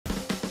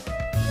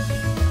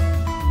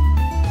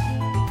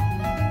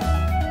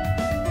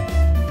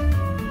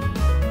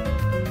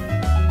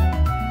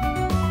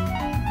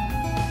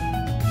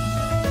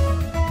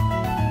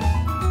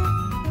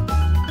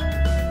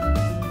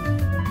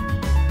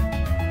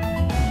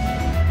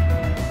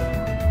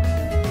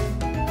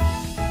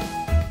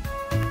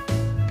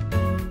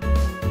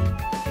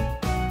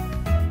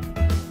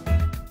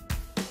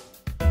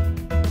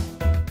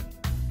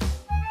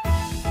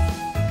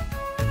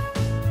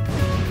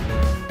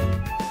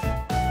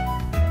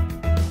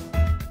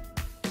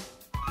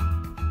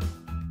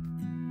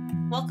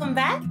welcome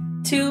back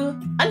to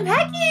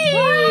Unpacking!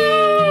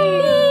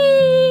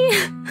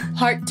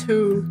 Part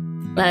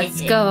 2.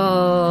 Let's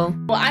go.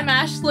 Well, I'm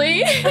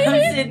Ashley.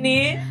 I'm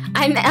Sydney.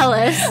 I'm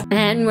Ellis,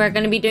 and we're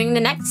gonna be doing the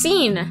next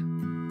scene.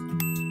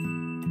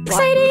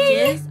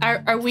 Exciting!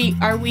 Are we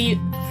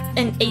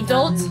an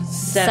adult?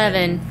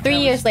 7. 3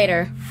 years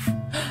later.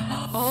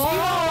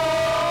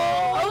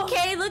 Oh.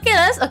 Okay, look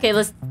at us. Okay,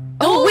 let's.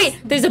 Oh wait,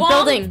 there's a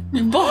building.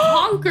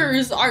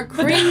 Bonkers are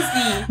crazy.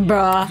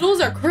 Bruh. Those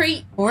are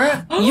crazy.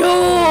 We're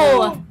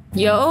Yo.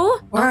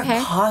 We're Okay.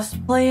 a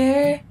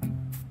cosplayer.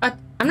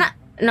 I'm not.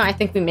 No, I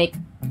think we make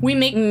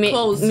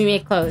clothes. We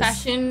make clothes.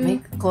 Fashion.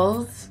 Make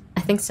clothes.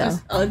 I think so.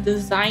 A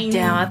design.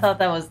 Damn, I thought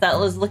that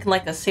was looking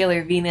like a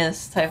Sailor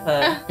Venus type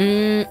of.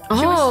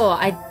 Oh,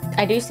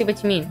 I do see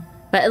what you mean.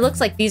 But it looks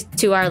like these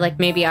two are like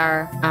maybe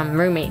our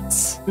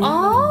roommates.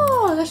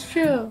 Oh, that's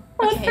true.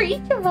 Okay. One for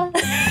each of us.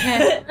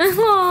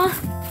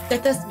 Aw.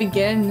 Let us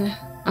begin.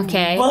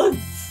 Okay. Bugs.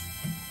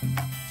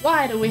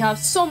 Why do we have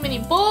so many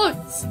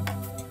bugs?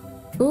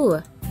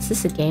 Ooh, is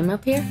this a game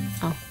up here?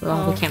 Oh,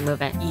 well, we can't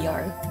move it.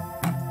 ER.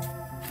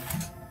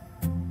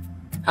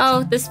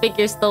 Oh, this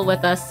figure's still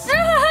with us.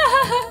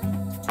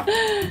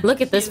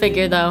 Look at this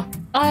figure, though.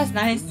 Oh, that's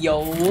nice.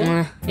 Yo.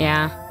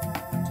 Yeah.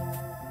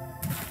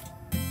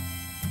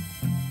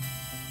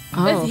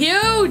 That's Oh,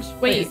 huge.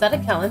 Wait, is that a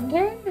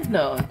calendar?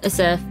 No.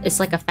 it's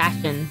like a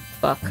fashion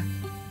book.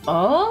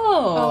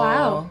 Oh. Oh,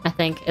 wow. I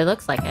think it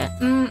looks like it.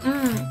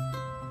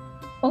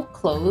 Oh,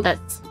 clothes.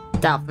 That's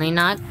definitely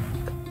not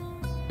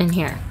in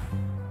here.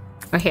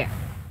 Or here.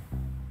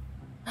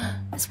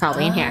 It's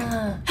probably in here.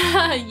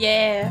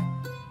 Yeah.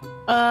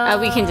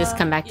 We can just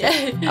come back to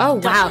it. Oh,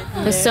 wow.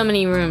 There's so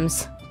many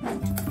rooms.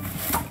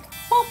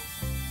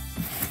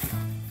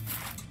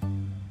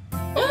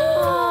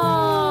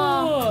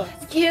 Oh,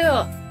 that's cute.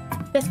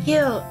 That's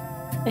cute.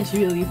 It's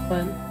really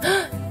fun.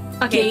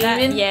 Okay,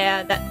 Gaming?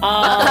 that.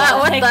 Oh,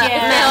 What heck the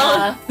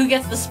yeah. Who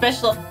gets the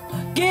special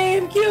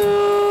GameCube?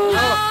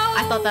 Oh,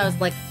 I thought that was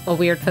like a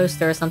weird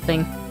poster or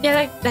something.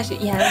 Yeah, that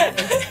should. Yeah.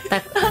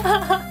 That,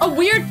 A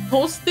weird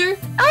poster.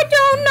 I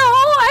don't know.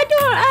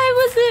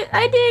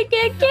 I didn't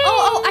get game.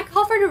 Oh, I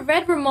call for the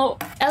red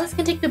remote. Alice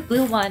can take the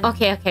blue one.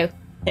 Okay.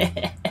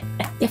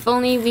 If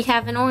only we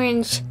have an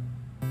orange.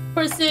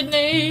 For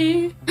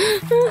Sydney.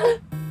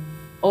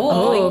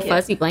 Oh, blanket.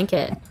 fuzzy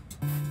blanket.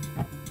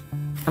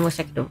 I wish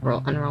I could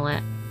unroll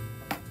it.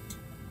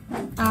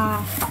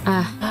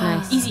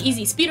 Nice.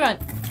 Easy. Speed run.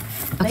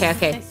 Okay.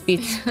 Nice.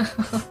 Speed.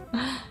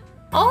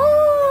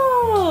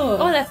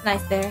 Oh, that's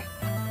nice there.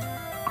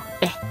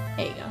 Eh.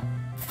 There you go.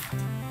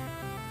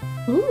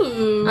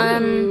 Ooh.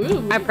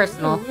 Our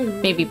personal,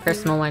 maybe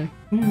personal one.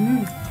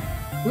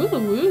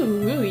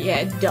 Ooh,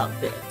 yeah, dump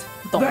it.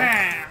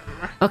 Bam.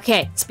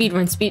 Okay, speed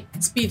run, speed.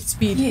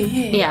 Speed.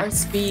 Yeah. Our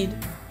speed.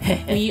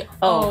 We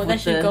That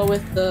should go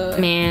with the.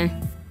 Man,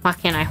 why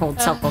can't I hold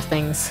several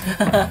things?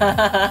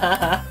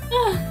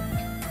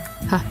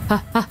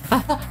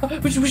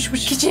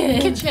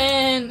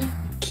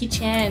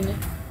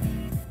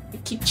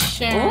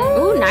 Kitchen.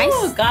 Ooh,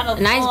 nice. Got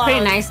a Nice, pretty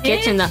nice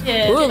kitchen though.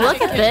 Ooh,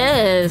 look at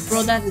this.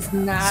 Bro, that is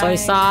nice. Soy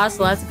sauce,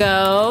 let's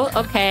go.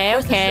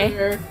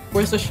 Okay.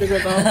 Where's the sugar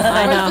though?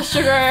 I know. Where's the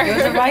sugar?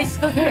 There's a rice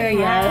cooker,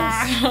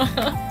 yes.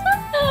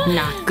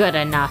 Not good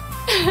enough.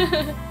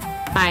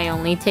 I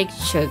only take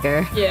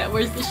sugar. Yeah,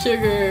 where's the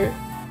sugar?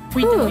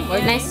 We Ooh,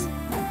 did nice.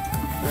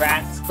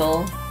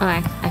 Rascal. Oh,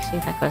 actually,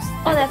 that goes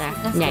Oh, over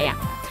that's there. Yeah.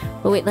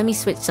 But wait, let me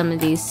switch some of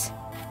these.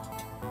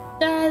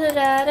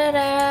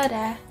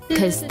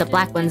 Because the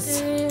black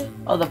ones.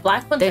 Oh, the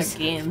black ones There's- are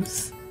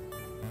games.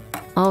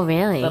 Oh,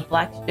 really? The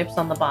black strips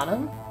on the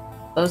bottom,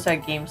 those are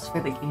games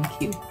for the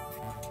GameCube.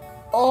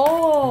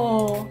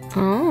 Oh.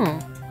 Oh.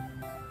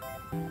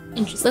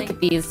 Interesting. Look at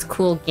these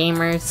cool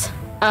gamers.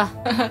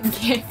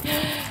 Okay.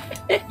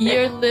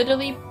 You're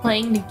literally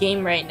playing the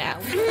game right now.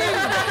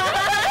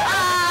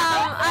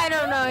 I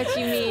don't know what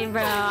you mean,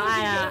 bro.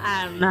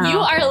 I don't know. You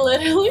are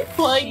literally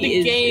playing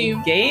the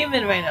game.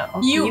 Gaming right now.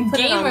 You Can put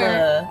it on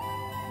gamer.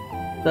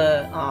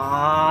 the Aww.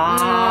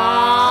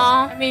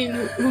 I mean,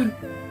 who?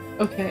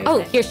 Okay. Oh,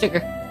 here's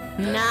sugar.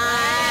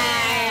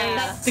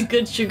 That's the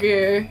good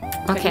sugar.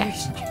 Okay.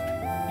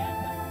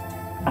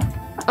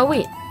 Oh,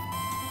 wait.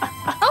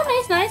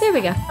 Oh, nice. There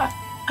we go.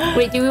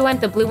 Wait, do we want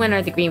the blue one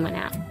or the green one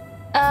out?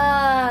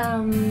 I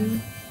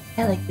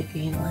like the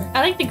green one.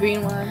 I like the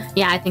green one.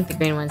 Yeah, I think the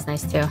green one's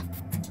nice too.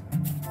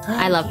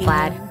 I love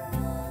plaid.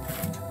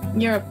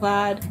 You're a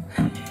plaid.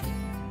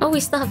 Oh, we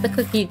still have the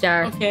cookie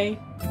jar. Okay.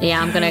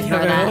 Yeah, I'm gonna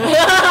ignore that.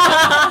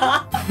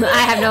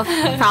 I have no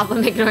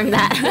problem ignoring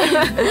that.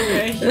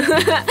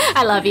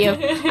 I love you.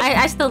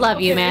 I still love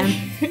you, man.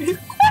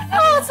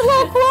 Oh, it's a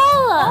little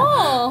koala.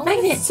 Oh,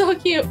 Magnet. that's so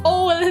cute.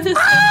 Oh, that is so cute.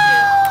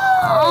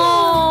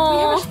 We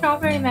have a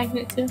strawberry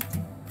magnet too.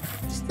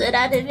 Stood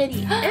out of it.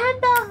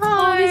 And the Oh,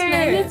 heart. these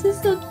magnets are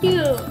so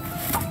cute.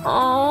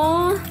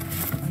 Oh.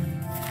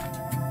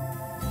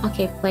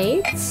 Okay,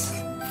 plates.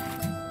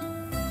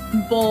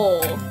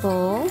 Bowl.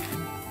 Bowl.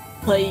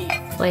 Plate.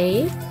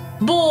 Plate.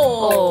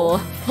 Bowl. Oh.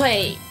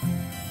 Plate.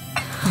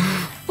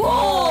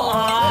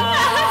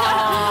 Oh.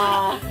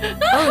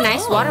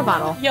 water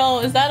bottle. Yo,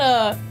 is that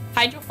a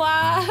hydro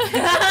flask?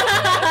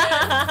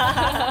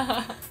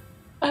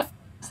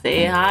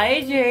 Stay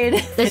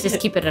hydrated. Let's just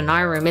keep it in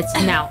our room. It's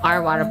now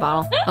our water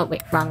bottle. Oh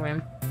wait, wrong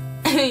room.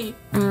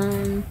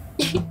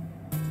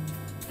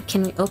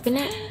 Can we open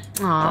it?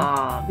 Aw.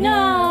 Aw,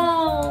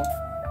 No.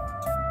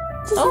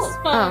 This is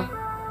fun.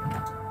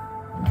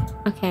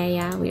 Okay,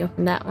 yeah, we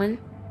opened that one.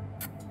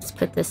 Let's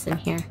put this in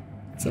here.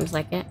 Seems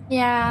like it.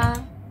 Yeah.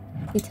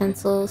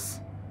 Utensils.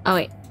 Oh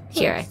wait,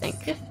 here I think.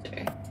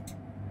 Skifter.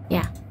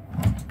 Yeah.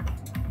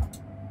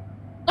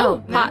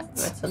 Oh,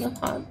 pots. What's in the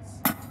pots?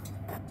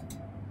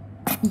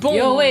 Boom.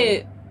 Yo,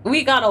 wait.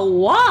 We gotta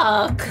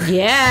walk.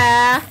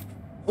 Yeah.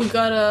 We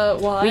got a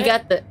what? We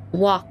got the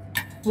walk.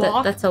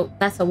 Walk? That's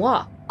a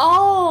walk.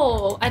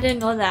 Oh, I didn't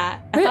know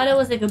that. I thought it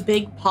was like a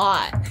big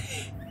pot.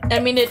 I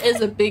mean, it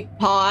is a big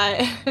pot.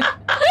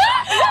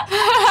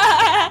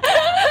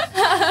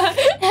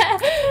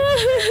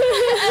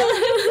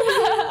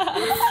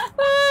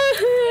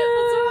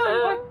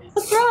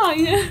 What's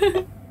wrong?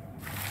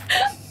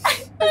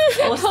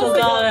 What's the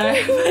dollar?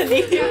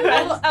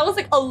 I was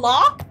like, a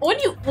lock? What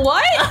do you,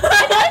 what?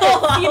 I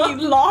didn't see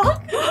any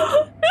lock.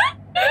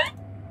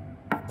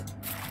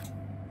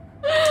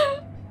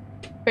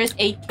 First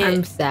aid kit.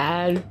 I'm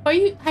sad. Are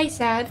you, hi,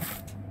 sad?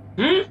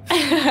 Hmm?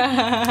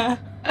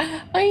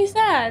 Are you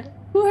sad?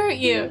 Who hurt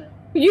you?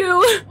 You.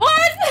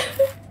 What?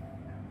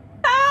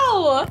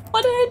 How?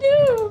 What did I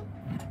do?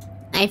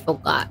 I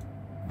forgot.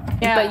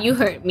 Yeah. But you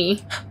hurt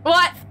me.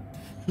 What?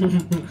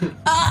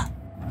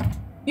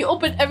 You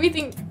opened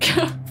everything.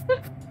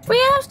 We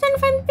have to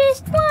find the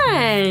best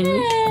one.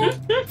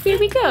 Here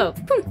we go.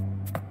 Boom.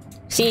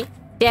 See,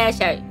 that's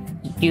how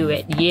you do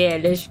it. Yeah,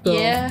 let's go.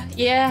 Yeah.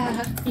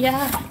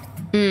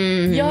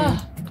 Mm.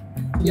 Yeah.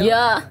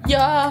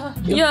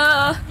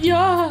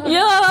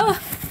 Yeah.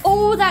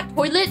 Oh, that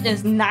toilet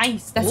is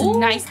nice. That's a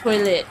nice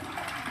toilet.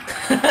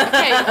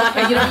 Okay,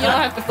 you don't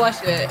have to flush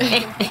it.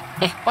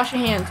 Wash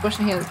your hands,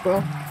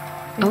 bro.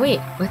 Oh wait,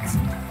 what's?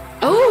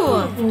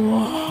 Oh.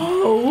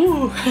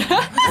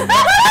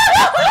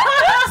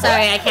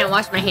 Sorry, I can't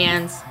wash my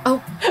hands.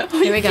 Oh,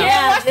 here we go.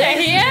 Can't wash your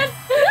hands?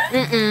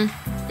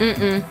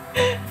 Mm-mm.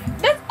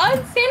 That's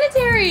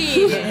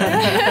unsanitary.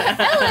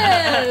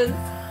 Ellis.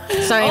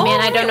 Sorry,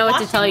 man, I don't know what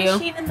to tell Washing you.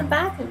 machine in the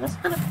bathroom. That's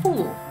kind of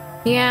cool.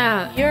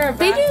 Yeah, You're a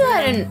they do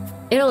that in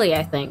Italy,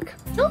 I think.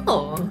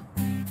 No.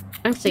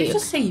 I'm Did you serious.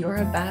 just say you're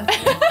a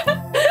bathroom?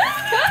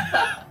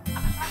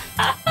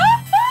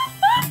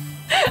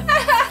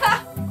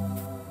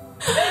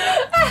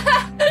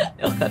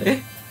 No,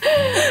 Cutter.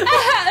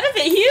 That's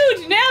a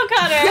huge nail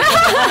cutter.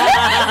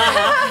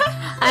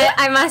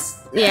 I must.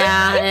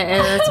 Yeah,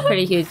 that's a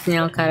pretty huge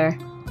nail cutter.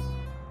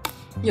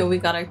 Yo, we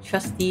got our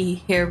trusty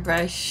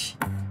hairbrush.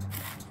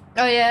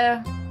 Oh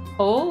yeah.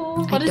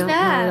 Oh, What I is don't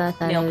that? know what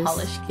that nail is.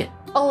 polish kit.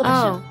 Oh,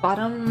 that's Oh. your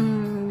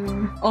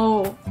bottom.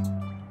 Oh.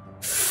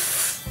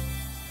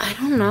 I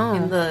don't know.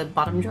 In the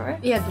bottom drawer?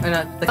 Yeah. Or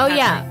not, the Oh, cabinet,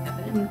 yeah.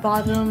 cabinet.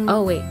 Bottom.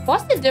 Oh wait.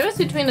 What's the difference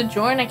between a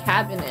drawer and a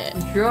cabinet?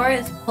 Drawer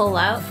is pull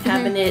out,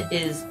 cabinet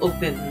is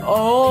open.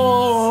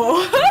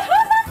 Oh.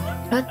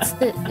 What's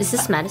the? Is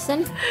this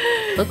medicine?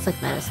 Looks like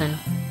medicine.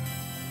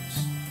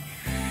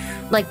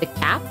 Like the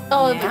cap?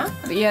 Oh, Yeah?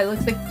 yeah, it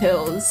looks like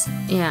pills.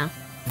 Yeah.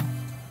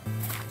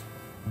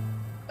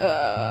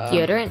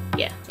 Deodorant?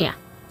 Yeah.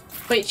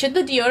 Wait, should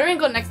the deodorant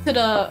go next to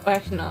the... Oh,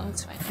 actually, no,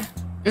 it's fine.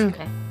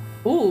 Okay.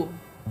 Ooh.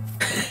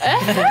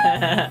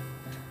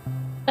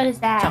 What is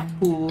that?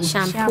 Shampoo.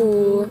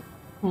 Shampoo.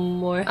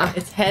 More. Ah.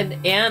 It's head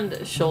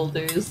and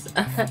shoulders.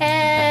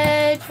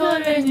 Head,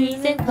 shoulders,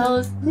 knees, and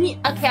toes.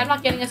 Okay, I'm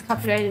not getting us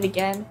copyrighted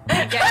again.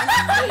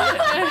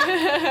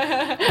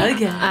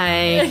 Again.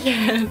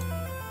 I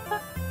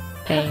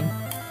pain.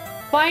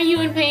 Why are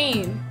you in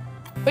pain?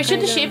 Wait, should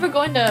the shaver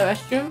go in the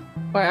restroom?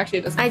 Or actually,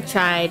 it doesn't. I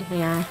tried.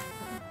 Yeah.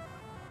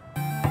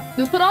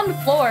 Just put it on the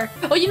floor.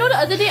 Oh, you know, the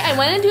other day I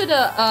went into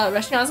the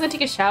restaurant. I was gonna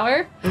take a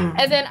shower,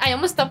 and then I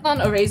almost stepped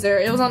on a razor.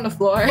 It was on the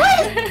floor.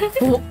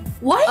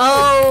 What?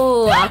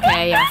 Oh.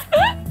 Okay. Yeah.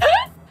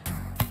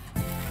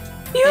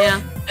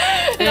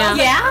 Yeah.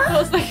 Yeah. I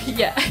was like,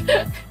 yeah.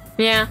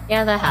 Yeah.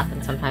 Yeah. That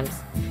happens sometimes.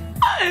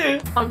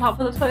 On top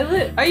of the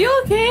toilet. Are you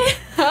okay?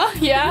 Huh?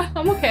 Yeah,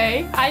 I'm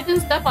okay. I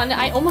didn't step on it.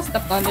 I almost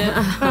stepped on it.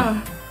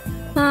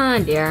 Oh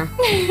dear.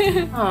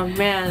 Oh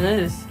man, that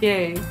is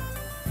scary.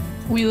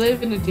 We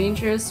live in a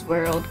dangerous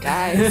world,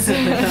 guys.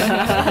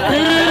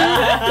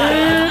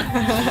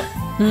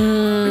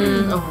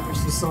 Oh,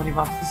 there's just so many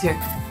boxes here.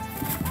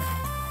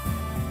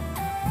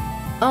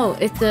 Oh,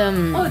 it's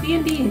Oh,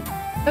 D&D.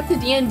 Up to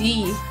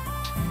D&D.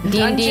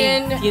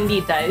 D&D.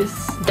 D&D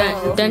dice.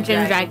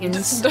 Dungeon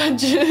Dragons.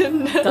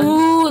 Dungeon.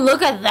 Ooh,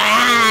 look at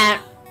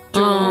that.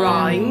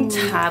 Drawing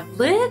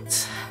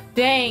tablet.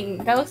 Dang,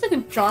 that looks like a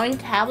drawing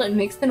tablet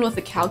mixed in with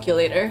a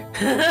calculator.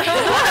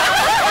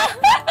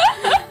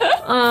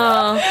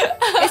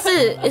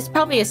 It's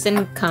probably a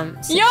Syncom.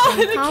 Yo,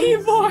 the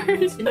keyboard.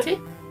 Cintiq?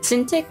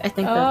 Cintiq? I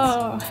think that's.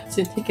 Oh,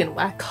 Cintiq and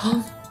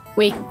Wacom.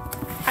 Wait.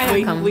 I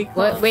don't, Wacom. Wacom.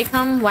 What?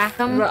 Wacom?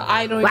 Wacom?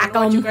 I don't even know Whack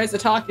 'em. what you guys are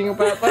talking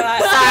about, but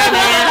Sorry,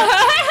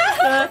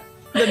 man.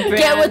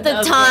 Get with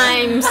the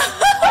times.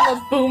 I'm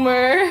a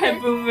boomer. A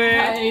boomer.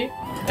 Hi.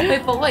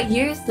 Wait, but what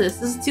year is this?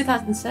 This is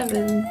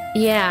 2007.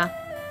 Yeah.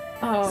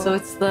 Oh. So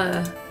it's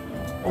the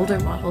older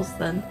models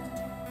then.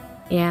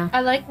 Yeah.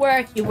 I like where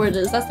our keyboard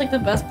is. That's like the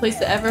best place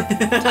to ever.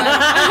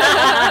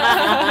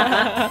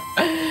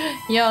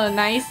 Yo,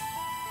 nice.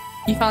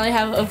 You finally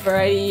have a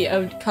variety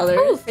of colors.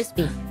 Ooh,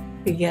 frisbee.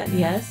 Yeah,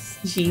 yes.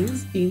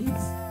 Jeans.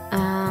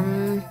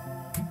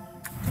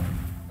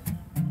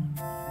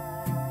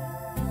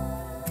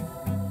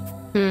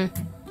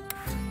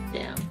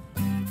 Damn.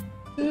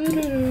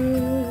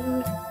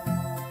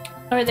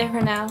 Are they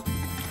for now?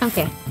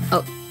 Okay.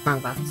 Oh, wrong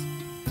box.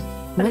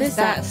 What is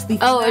that? Sleeping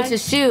Oh, bag? it's a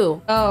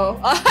shoe. Oh.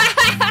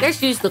 Their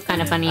shoes look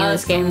kind of funny in A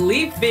this game.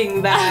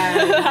 sleeping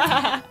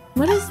bag.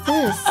 What is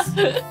this?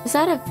 Is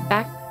that a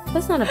vac?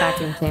 That's not a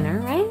vacuum cleaner,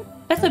 right?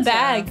 That's a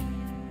bag.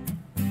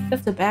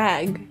 That's a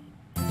bag.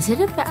 Is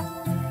it a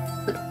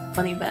bag?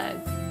 Funny bag.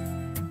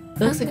 It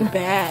looks like a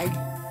bag.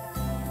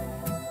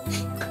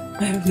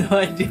 I have no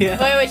idea.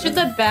 Wait, should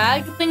the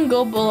bag thing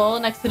go below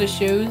next to the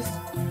shoes?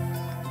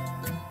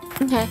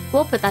 Okay,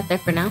 we'll put that there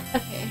for now.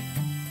 Okay.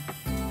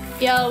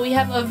 Yo, we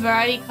have a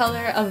variety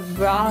color of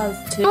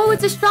bras too. Oh,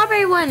 it's a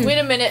strawberry one. Wait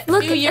a minute.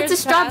 Look, Few years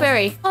it's a passed.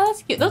 strawberry. Oh,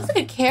 that's cute. It looks like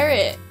a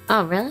carrot.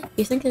 Oh, really?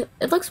 You think it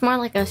looks more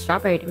like a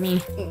strawberry to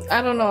me?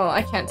 I don't know.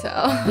 I can't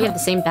tell. We have the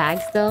same bag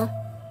still.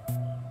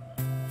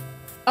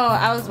 Oh,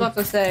 I was about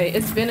to say,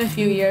 it's been a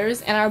few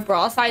years and our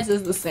bra size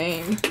is the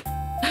same.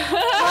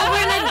 Well,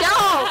 we're an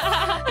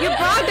adult. Your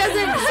bra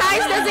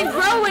size doesn't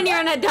grow when you're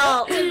an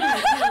adult.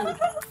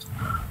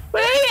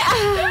 Wait.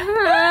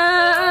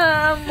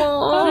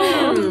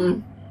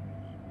 Mom.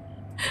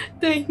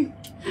 Dang.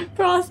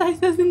 Bra size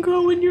doesn't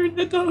grow when you're an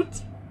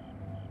adult.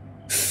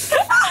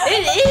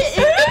 It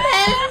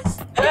depends.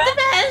 It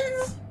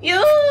depends.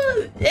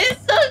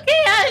 It's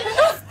okay.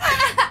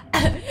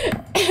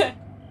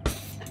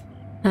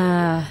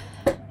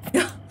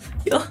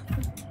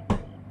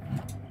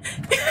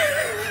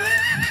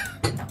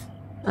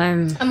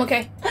 I'm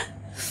okay.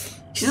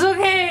 She's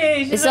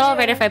okay. Is it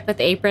alright if I put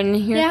the apron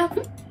in here? Yeah.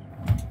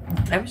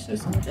 I wish there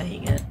was somewhere to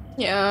hang it.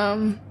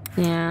 Yeah.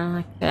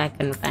 Yeah, I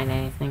couldn't find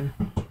anything.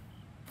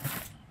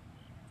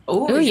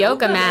 Oh, Ooh,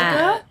 yoga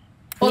mat.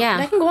 Well, Yeah.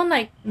 that can go on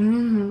like.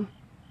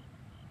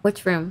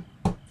 Which room?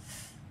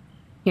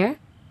 Here?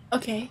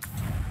 Okay.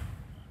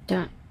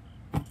 Don't.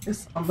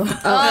 It's on the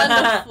On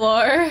the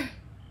floor.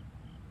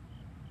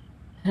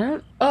 Huh?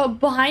 Oh,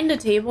 behind the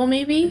table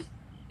maybe,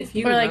 If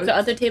you or like the wrote-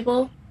 other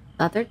table.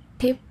 Other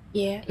tape?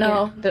 Yeah.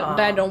 No, Aw.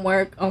 that don't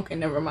work. Okay,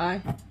 never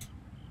mind.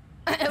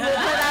 We'll put that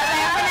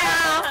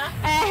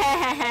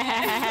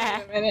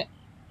Wait a minute.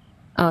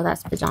 Oh,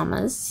 that's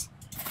pajamas.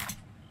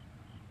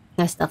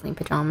 That's definitely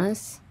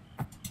pajamas.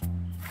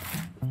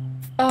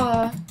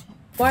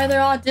 Why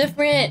they're all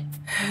different?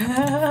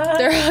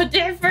 They're all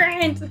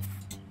different.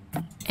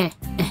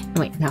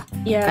 Wait, no.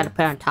 Yeah. Gotta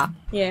put it on top.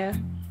 Yeah.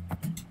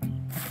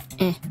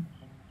 Eh.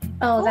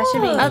 Oh, that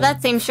should be. Oh,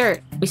 that same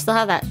shirt. We still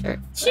have that shirt.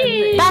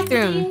 Cheese.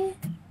 Bathroom.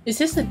 Is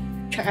this a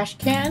trash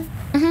can?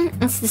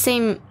 It's the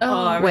same.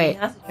 Oh, Wait. wait.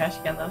 Has a trash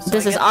can though. So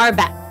This I is guess- our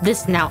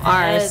This is now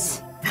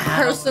ours.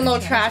 Personal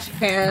trash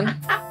can.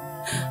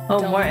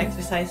 Oh, more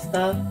exercise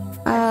stuff.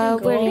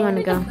 Where do you want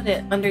to We can go? put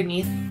it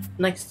underneath,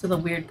 next to the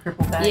weird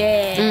purple bag.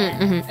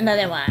 Yeah.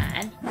 Another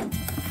one.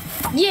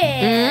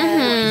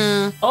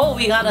 Yeah. Oh,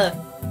 we gotta.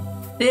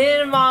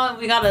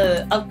 We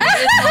gotta upgrade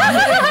this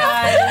monitor,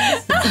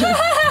 guys.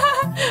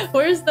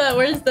 Where's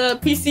the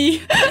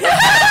PC?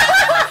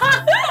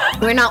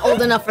 We're not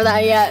old enough for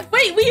that yet.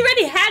 Wait, we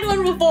already had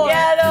one before.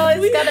 Yeah, no,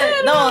 it's We gotta.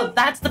 had No,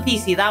 that's the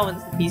PC. That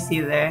one's the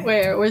PC there.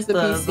 Where's the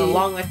PC? The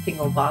long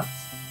rectangle box.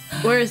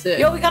 Where is it?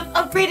 Yo, we got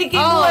upgraded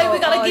Game Oh, Boy. We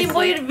got oh, a I Game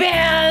Boy see.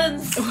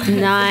 Advance.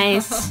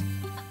 Nice.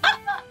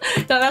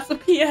 No, that's the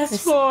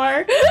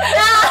PS4.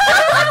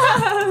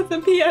 The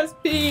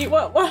PSP.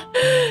 What?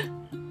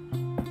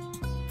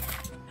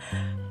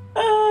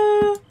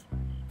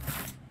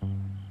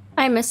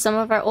 I miss some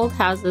of our old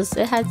houses.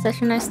 It had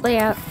such a nice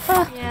layout.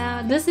 Oh,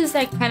 Yeah, this is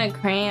like kind of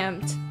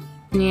cramped.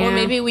 yeah. Or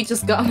maybe we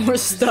just got more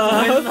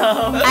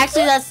stuff.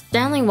 Actually, that's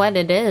generally what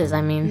it is.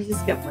 I We mean,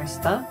 just get more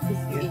stuff.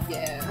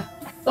 Yeah.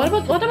 What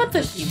about the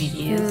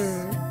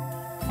DVDs?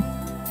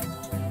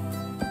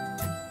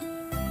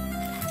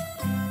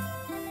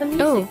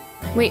 oh,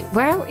 wait,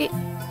 where are we?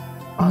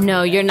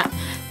 No, you're not.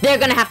 They're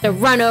gonna have to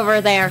run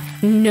over there.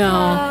 No.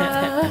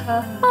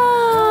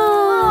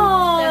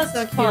 Oh, That's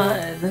so that's cute.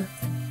 fun.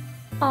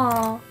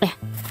 Oh. Yeah.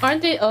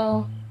 Aren't they?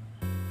 Oh.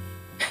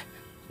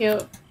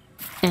 Cute.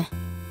 Eh.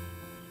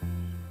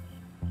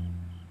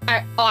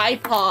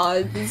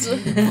 iPods.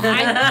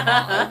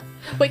 iPods.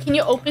 Wait, can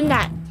you open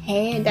that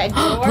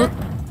door?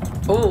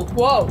 Oh,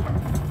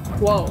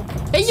 Whoa.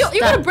 Hey, you're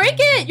gonna break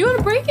it! You're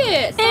gonna break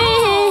it!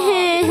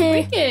 Stop.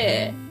 Break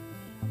it!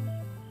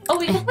 oh,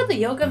 we can put the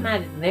yoga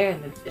mat in there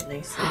and it'd fit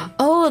nicely.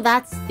 Oh,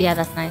 that's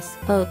nice.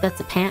 Oh, that's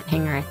a pant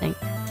hanger, I think.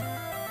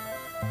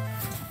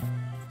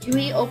 Can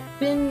we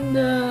open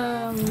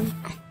the...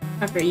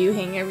 after you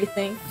hang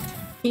everything.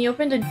 Can you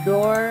open the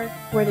drawer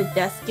where the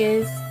desk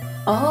is?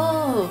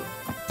 Oh,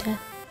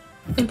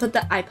 And put the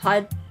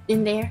iPod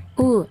in there.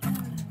 Ooh.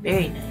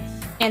 Very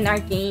nice. And our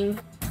game.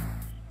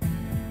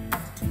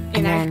 And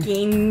And our then-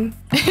 game.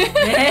 Yeah.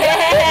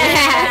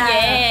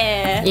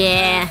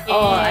 Yeah.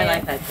 Oh, I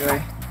like that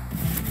drawer.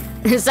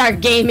 It's our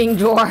gaming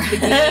drawer.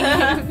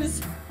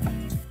 Games.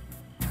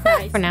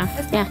 Nice. For now.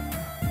 Yeah.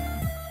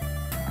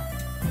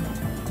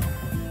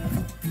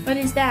 What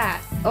is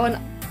that?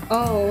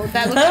 Oh,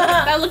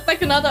 that looks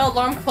like another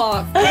alarm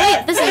clock.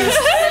 Wait, this is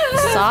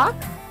sock?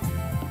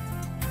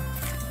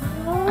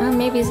 Or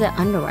maybe is it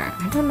underwear?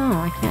 I don't know.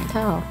 I can't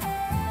tell.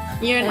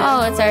 You're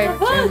Oh, it's our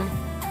journal.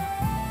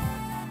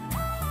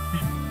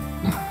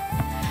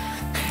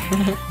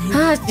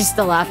 She's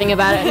still laughing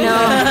about it. No.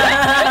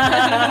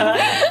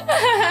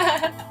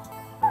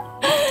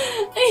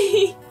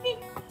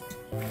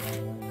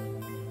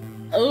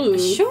 Oh,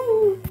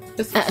 Shoo.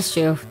 A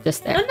shoe,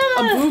 just there. A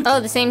boot. Oh,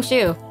 the same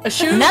shoe. A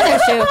shoe. Another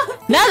shoe.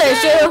 Another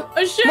shoe.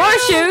 A shoe. More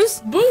shoes.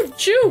 Boot,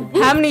 shoe.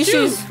 Boot, How many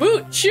shoe, shoes?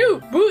 Boot,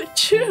 shoe. Boot,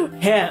 shoe.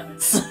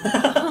 Hands.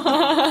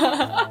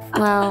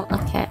 Well,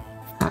 okay.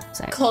 Oh,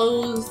 sorry.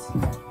 Clothes.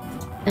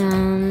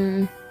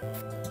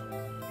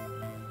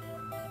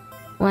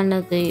 One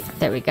of the.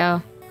 There we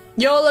go.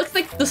 Yo, it looks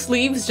like the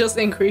sleeves just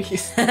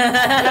increased. Bro,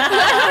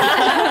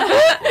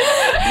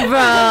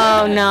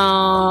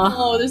 no.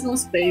 Oh, there's no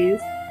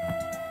space.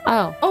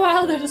 Oh, Oh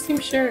wow, they're the same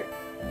shirt.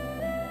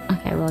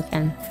 okay. Well, we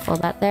can pull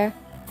that there.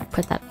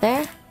 Put that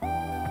there.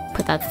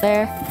 Put that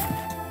there.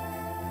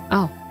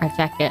 Oh, our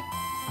jacket.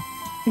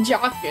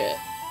 Jacket.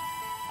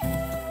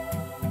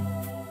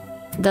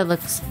 That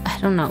looks. I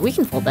don't know. We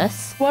can fold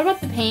this. What about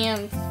the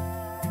pants?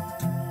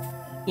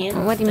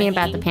 What do you mean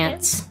about the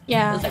pants?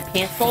 Yeah. Those are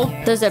pants. Both-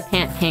 hangers. Those are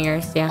pant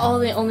hangers. Yeah. Oh,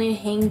 they only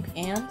hang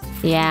pants?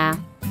 Yeah.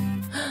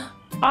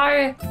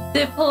 Our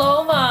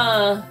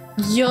diploma.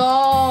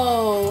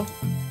 Yo.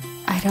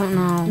 I don't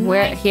know.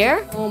 Where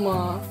here?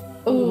 Oma.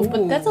 Ooh,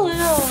 but that's a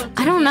little.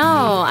 I don't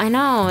know. I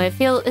know. It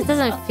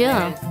doesn't feel.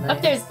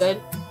 Up there's good.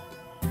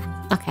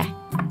 Okay.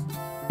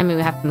 I mean,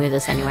 we have to move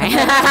this anyway.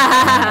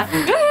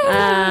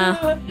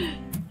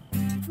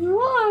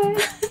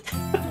 What?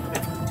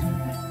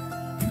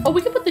 Oh, we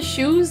could put the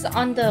shoes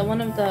on the one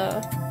of the.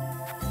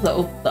 The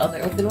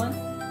other open one.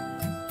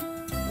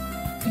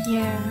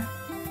 Yeah.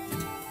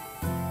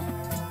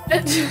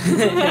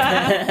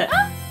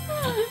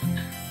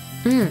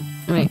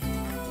 Wait.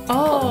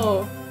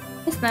 Oh,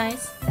 that's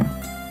nice.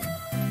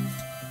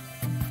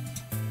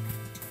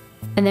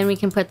 And then we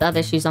can put the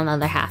other shoes on the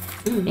other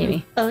half.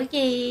 Maybe.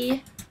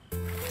 Okay.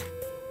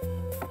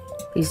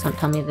 Please don't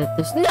tell me that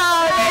there's. No, Is there's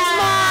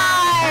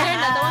there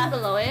another one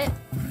below it?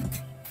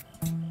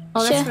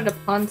 Oh, that's Sure. for the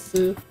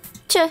pantsu.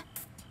 more.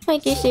 I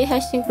guess it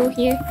has to go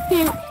here.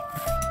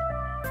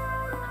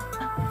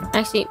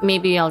 Actually,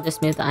 maybe I'll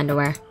just move the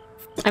underwear.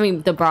 I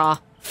mean, the bra.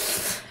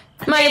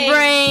 My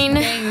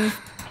brain.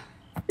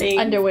 Dang.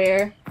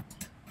 Underwear.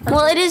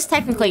 Well, it is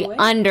technically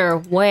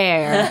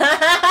underwear.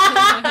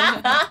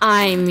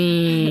 I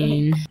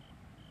mean.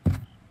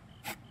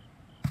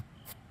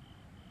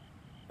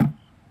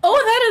 Oh,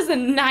 that is a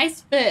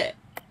nice fit.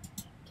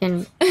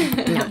 No,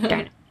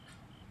 darn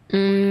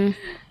it.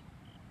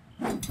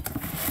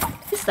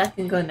 Guess that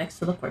can go next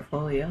to the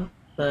portfolio.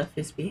 The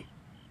frisbee.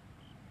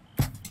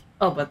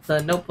 Oh, but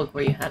the notebook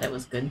where you had it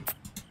was good.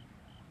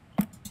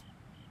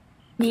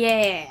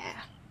 Yeah.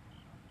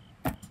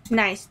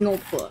 Nice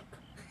notebook.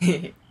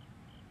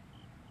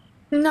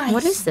 Nice.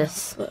 What is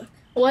this? notebook.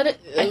 What?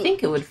 I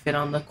think it would fit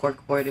on the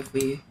corkboard if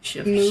we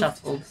Moved.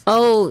 shuffled.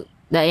 Oh,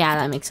 yeah,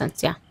 that makes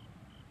sense. Yeah.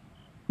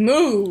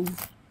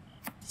 Move.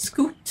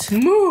 Scoot.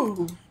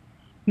 Move.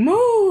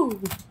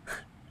 Move.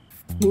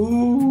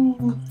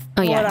 Move.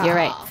 Oh yeah, you're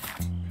right.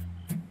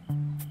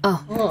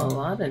 Oh, a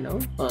lot of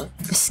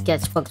notebooks.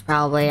 Sketchbooks,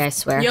 probably. I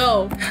swear.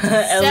 Yo,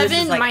 Ellis is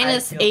 7 like,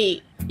 minus I feel-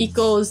 8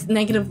 equals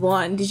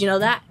 -1. Did you know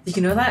that? Did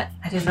you know that?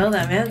 I didn't know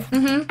that, man.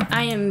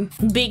 I am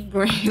big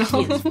brain. He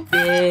is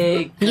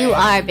big. You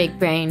are big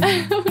brain.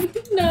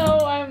 No,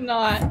 I'm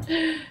not.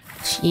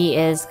 She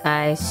is,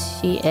 guys.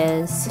 She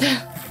is.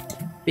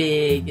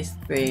 Biggest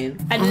brain.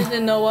 I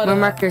didn't know what. More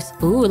markers.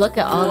 Ooh, look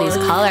at all these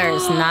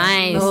colors.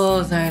 Nice.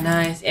 Those are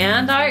nice.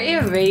 And our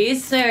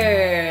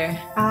eraser.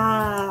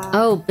 Ah.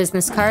 Oh,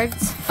 business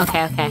cards.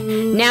 Okay, okay.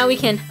 Now we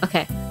can.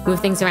 Okay,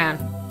 move things around.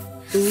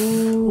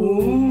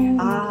 Ooh.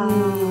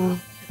 Ah.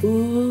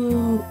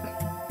 Ooh.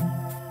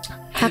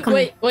 How come?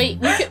 Wait.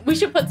 We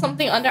should put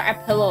something under our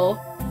pillow.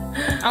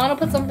 I want to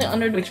put something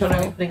under the Which one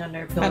are we pillow. putting under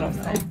our I pillow?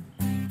 don't know.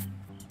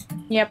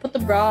 Yeah, put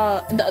the bra,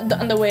 the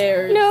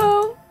underwear.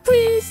 No,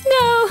 please,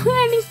 no.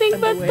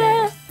 Anything but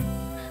Underwear. that.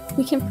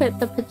 We can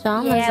put the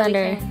pajamas Yeah, we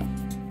under.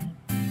 can.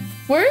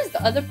 Where is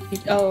the other?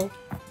 Oh.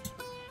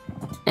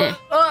 Eh.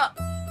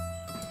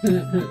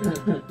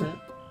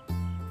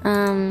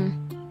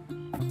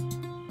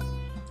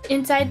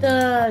 Inside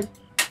the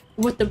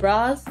with the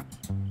bras.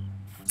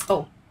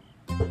 Oh.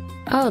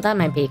 Oh, that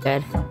might be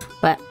good.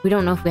 But we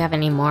don't know if we have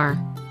any more.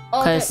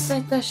 Oh, 'Cause-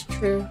 that's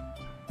true.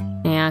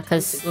 Yeah,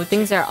 because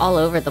things are all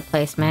over the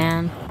place,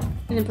 man.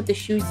 And then put the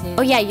shoes in.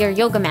 Oh yeah, your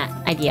yoga mat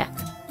idea.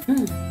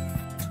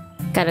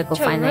 Gotta go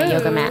find that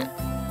yoga mat.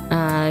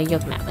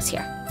 yoga mat was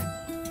here.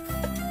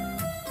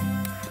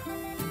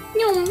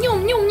 Yum,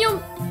 yum, yum, yum.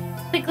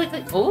 Click, click,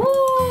 click.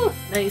 Oh,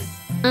 nice.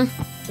 Mm.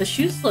 The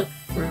shoes look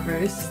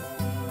reversed.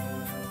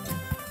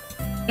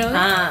 Really?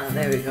 Ah,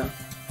 there we go.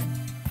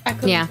 I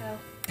couldn't Yeah. tell.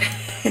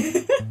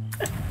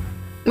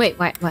 Wait,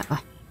 what?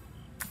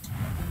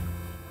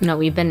 No,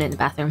 we've been in the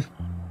bathroom.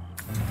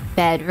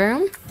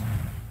 Bedroom?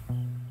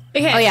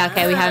 Okay. Oh yeah,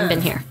 okay, we haven't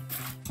been here.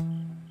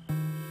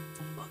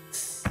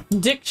 Books.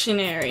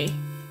 Dictionary.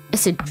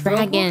 It's a Robot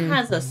dragon.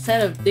 has a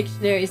set of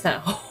dictionaries at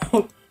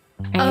home.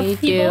 I Of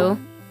people?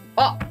 do.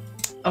 Oh,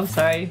 I'm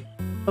sorry.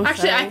 I'm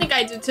actually, sorry. I think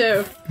I do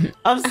too.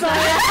 I'm sorry.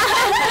 That's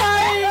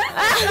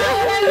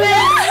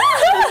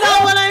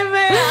not what I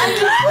meant. I'm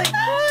just like,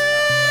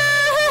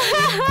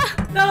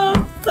 no,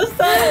 that's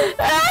not.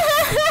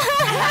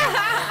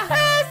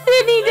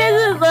 Sydney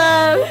doesn't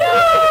love.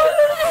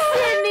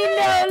 Sydney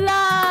no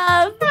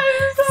love.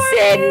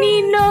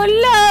 Sydney no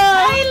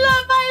love. I love.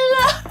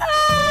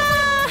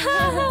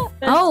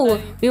 Oh,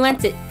 we went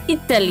to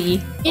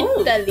Italy.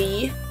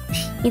 Italy.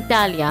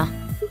 Italia.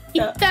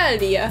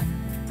 Italia.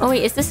 Oh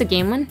wait, is this a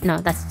game one? No,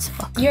 that's just a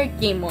book. You're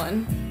game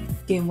 1.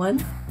 Game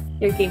 1?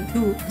 You're game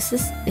 2. Is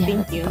this? Yeah, Thank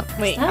that's a you. book.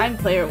 Wait, that? I'm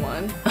player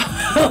 1.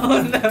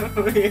 Oh, no,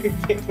 you're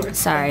game 1.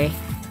 Sorry.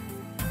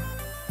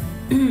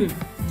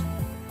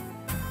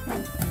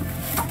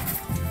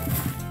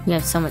 You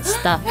have so much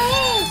stuff.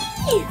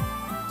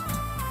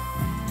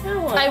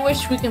 I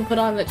wish we can put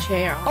on the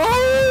chair. Oh,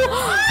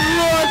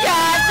 look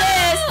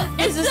at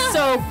this! This is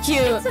so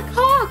cute. It's a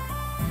cock.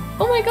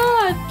 Oh my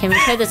god. Can we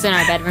put this in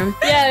our bedroom?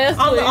 Yeah, that's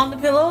On the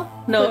pillow?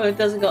 No, it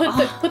doesn't go.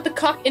 Put the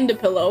cock in the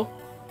pillow.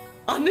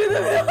 Under the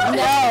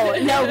pillow.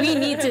 No, we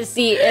need to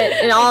see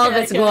it in all of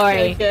its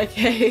glory.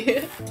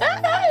 Okay.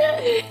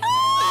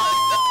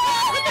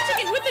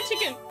 With the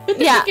chicken.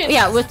 Yeah,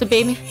 yeah, with the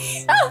baby.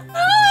 Oh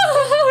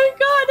my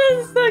god,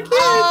 that's so cute.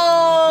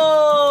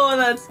 Oh,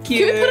 that's Can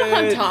cute. we put it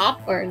on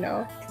top or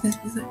no?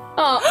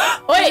 Oh,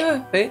 wait.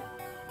 Wait.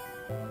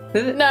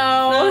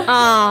 No.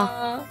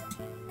 Oh,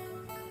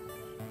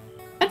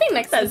 I think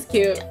next is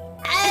cute.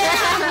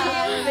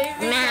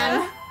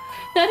 man.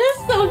 That is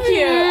so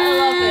cute. I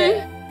love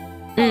it.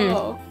 Mm.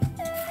 Oh.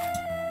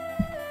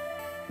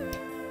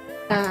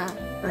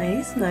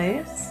 Nice,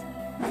 nice.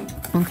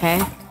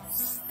 Okay.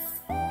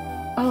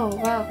 Oh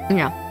wow.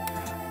 Yeah.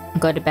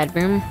 Go to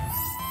bedroom.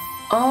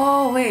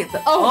 Oh, wait.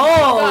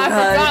 Oh, my god, I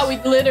gosh. forgot we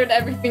glittered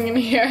everything in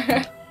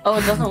here. Oh,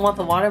 it doesn't want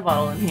the water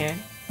bottle in here.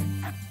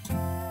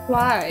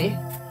 Why?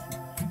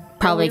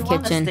 Probably we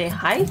want to kitchen. stay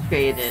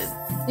hydrated.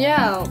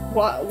 Yeah.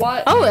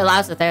 What? Oh, it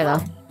allows it there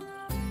though.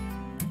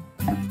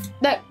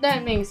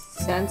 That makes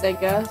sense, I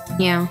guess.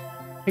 Yeah.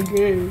 I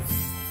guess.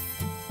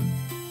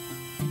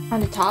 On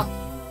the top.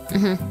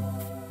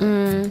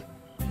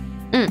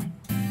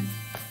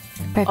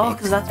 Perfect. Oh,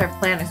 because that's our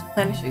planner. So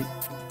planner shoes.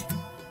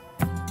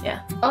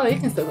 Yeah. Oh, you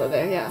can still go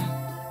there. Yeah.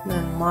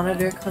 Then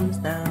monitor comes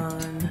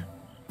down.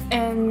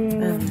 And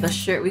And the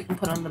shirt we can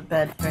put on the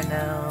bed for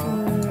now.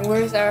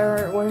 where's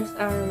our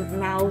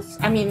mouse?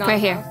 I mean, not Right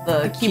here. mouse.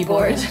 The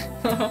Keyboard.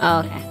 Oh,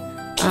 okay.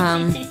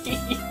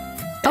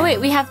 Oh wait,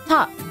 we have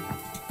top.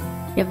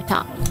 We have a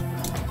top.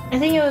 I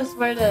think it was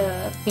where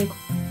the pink.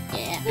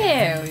 Yeah.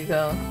 There we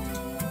go.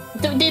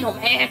 They don't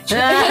match.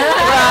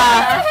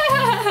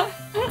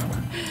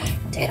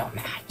 They don't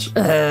match.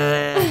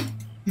 Oh,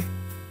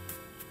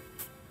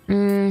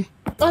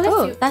 that's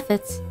Oh, cute. that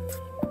fits.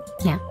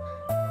 Yeah.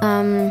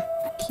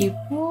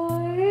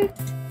 Keyboard.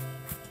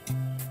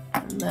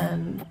 And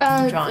then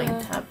drawing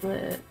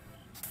tablet.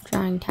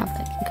 Drawing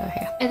tablet can go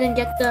here. And then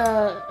get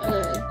the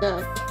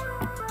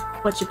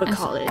what you would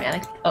call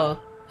it, Oh,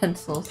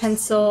 pencils.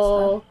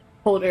 pencil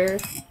holder.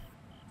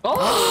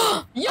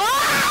 Oh! Yeah!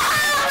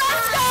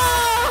 Let's go!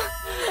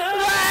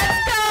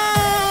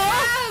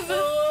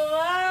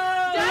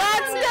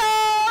 Let's go!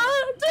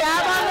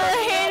 Dab on the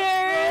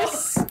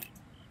haters!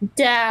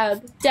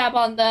 Dab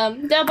on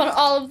them. Dab on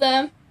all of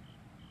them.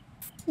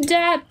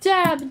 Dab.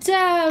 Dab.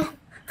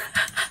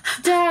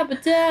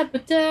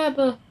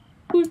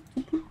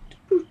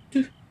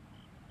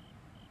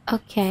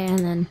 Okay, and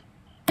then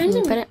can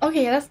we put it.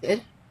 Okay, yeah, that's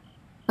good.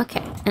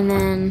 Okay, and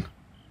then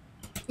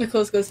The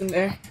clothes goes in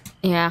there.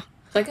 yeah.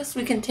 So I guess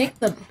we can take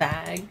the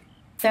bag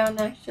down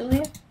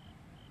actually.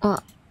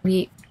 Well,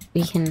 we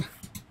can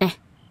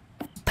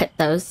put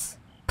those.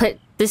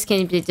 This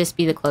can just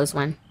be the clothes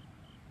one.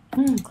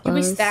 Can we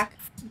Clothes. stack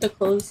the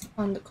clothes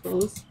on the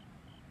clothes?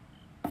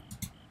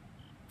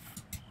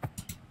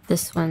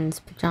 This one's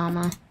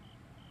pajama.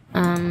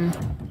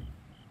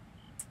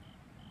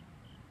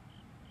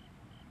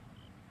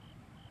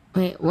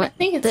 Wait, I what?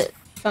 think it's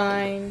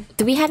fine.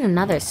 We had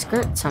another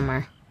skirt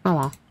somewhere. Oh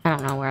well, I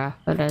don't know where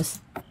it is.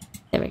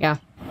 There we go.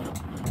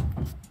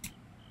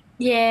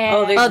 Yeah.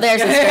 Oh,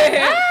 there's a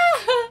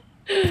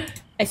skirt.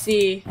 I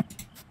see.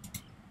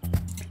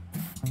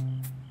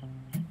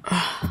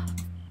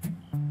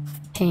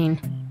 Pain.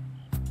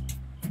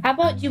 How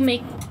about you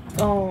make?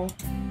 Oh.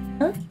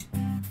 Huh?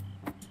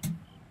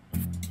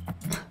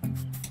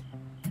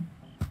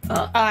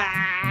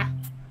 Ah.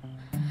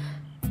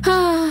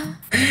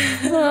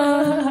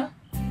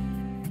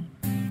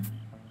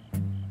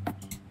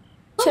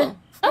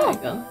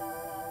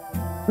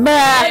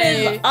 What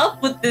Hey. is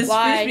up with this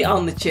Why? frisbee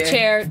on the chair?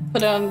 Chair.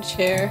 Put it on the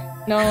chair.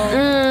 No.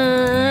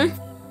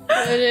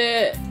 Put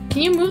it.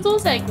 Can you move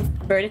those like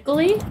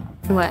vertically?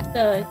 What?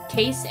 The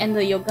case and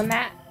the yoga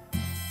mat.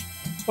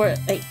 Or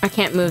like. I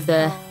can't move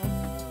the.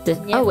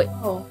 Yeah. Oh wait.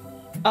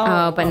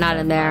 Oh, but not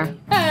in there.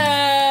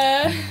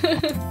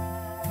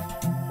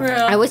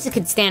 I wish it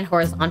could stand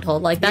horizontal.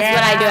 Like that's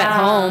what I do at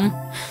home.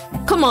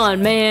 Come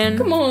on, man.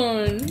 Come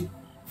on.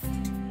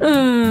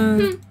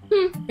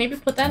 Maybe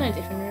put that in a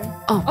different room.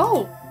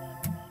 Oh.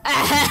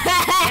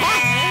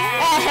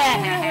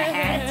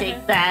 Take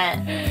that.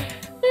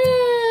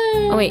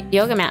 Oh wait,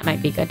 yoga mat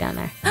might be good down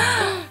there.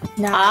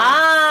 No.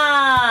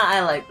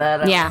 I like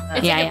that. Yeah,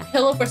 It's yeah, like yeah. a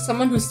pillow for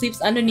someone who sleeps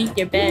underneath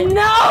your bed.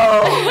 No!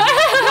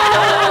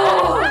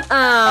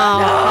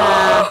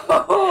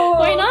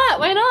 Why not?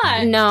 Why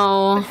not?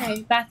 No.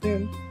 Okay,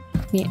 bathroom.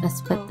 Yeah,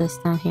 let's put this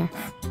down here.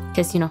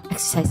 Because, you know,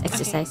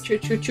 exercise. Okay,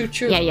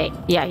 true.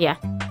 Yeah.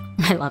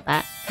 I love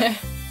that.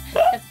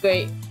 That's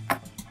great.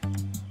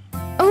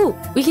 Oh,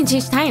 we can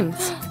change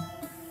times.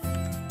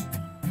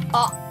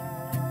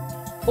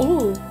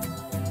 Ooh.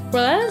 Bro,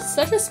 that is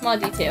such a small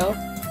detail.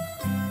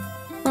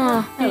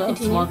 Oh, I love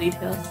small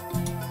details.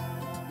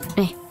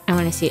 hey, I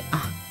want to see.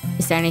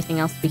 Is there anything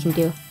else we can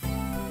do?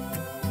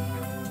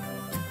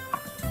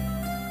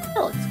 That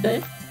looks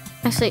good.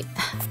 Actually,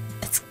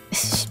 it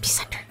should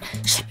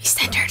be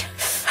centered.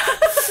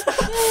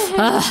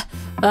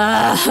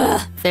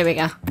 There we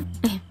go.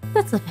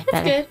 That's a bit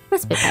better. good.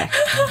 That's a bit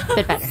better.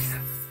 Bit better.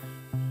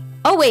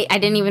 Oh wait, I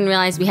didn't even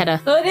realize we had a.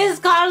 So it is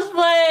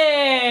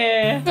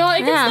cosplay! No, it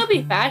can Yeah. still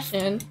be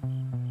fashion.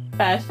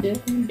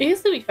 It can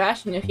still be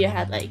fashion if you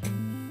had like.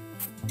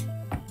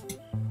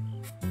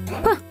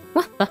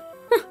 What the?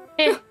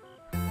 Hey,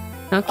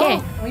 Okay.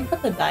 Oh, can we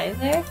put the die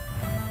there?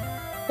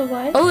 the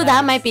what? Oh,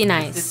 that might be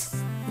nice.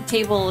 The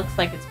table looks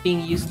like it's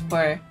being used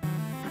for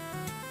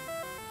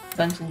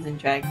Dungeons and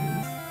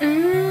Dragons.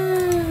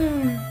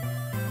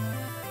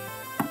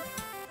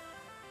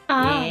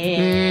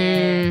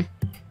 Yeah.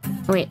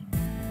 Wait.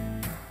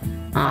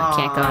 Oh, I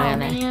can't go in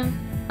there. Man.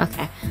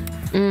 Okay.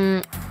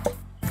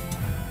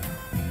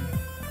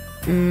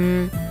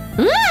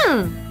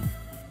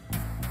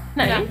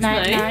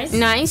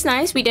 Nice.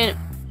 Nice. We didn't.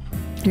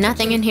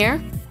 Nothing in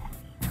here.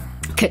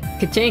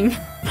 Ka-ching.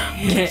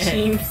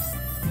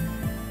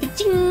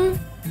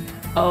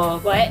 Oh,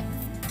 what?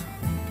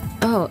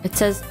 Oh, it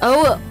says.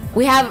 Oh,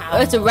 we have.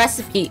 It's a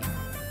recipe.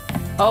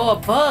 Oh, a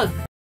bug.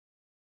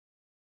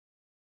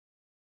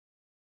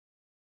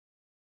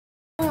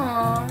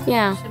 Aww.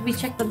 Yeah. Should we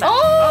check the back?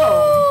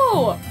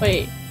 Oh!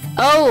 Wait.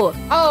 Oh.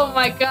 Oh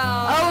my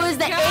god. Oh, it was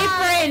the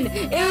apron.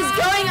 It was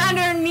going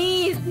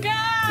underneath.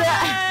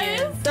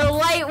 The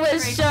light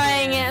was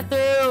showing it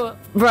through.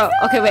 Bro,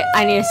 okay, wait.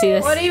 I need to see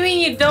this. What do you mean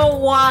you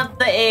don't want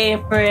the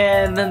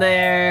apron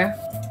there?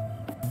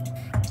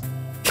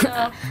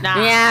 Nah.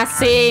 Yeah,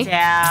 see?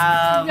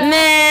 Damn.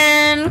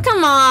 Man,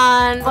 come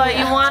on. But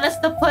you want us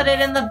to put it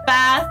in the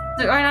bath,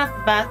 or not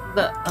the bath?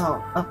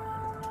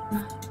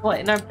 What,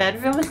 in our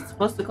bedroom? It's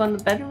supposed to go in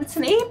the bedroom. It's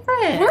an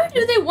apron. Where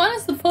do they want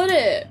us to put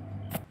it?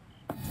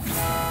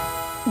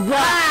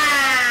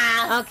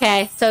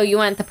 Okay, so you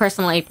want the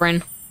personal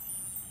apron.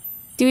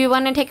 Do we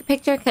want to take a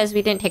picture? Because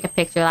we didn't take a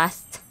picture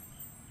last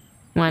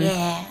one.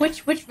 Yeah.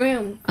 Which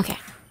room? Okay.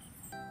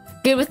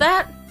 Good with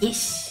that?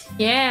 Yes.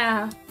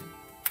 Yeah.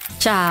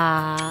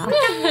 Cha.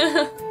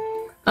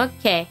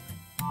 Okay.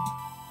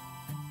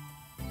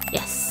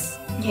 Yes.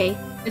 Okay,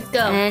 let's go.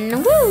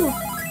 And woo!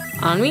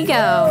 On we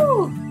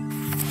go.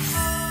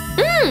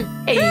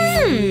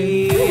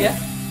 Hey.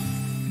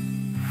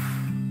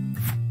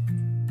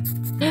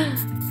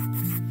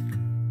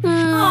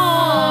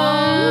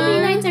 Movie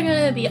nights are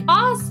gonna be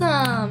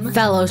awesome.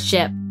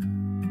 Fellowship.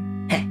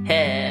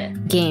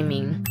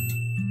 Gaming.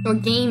 Or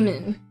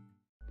gaming.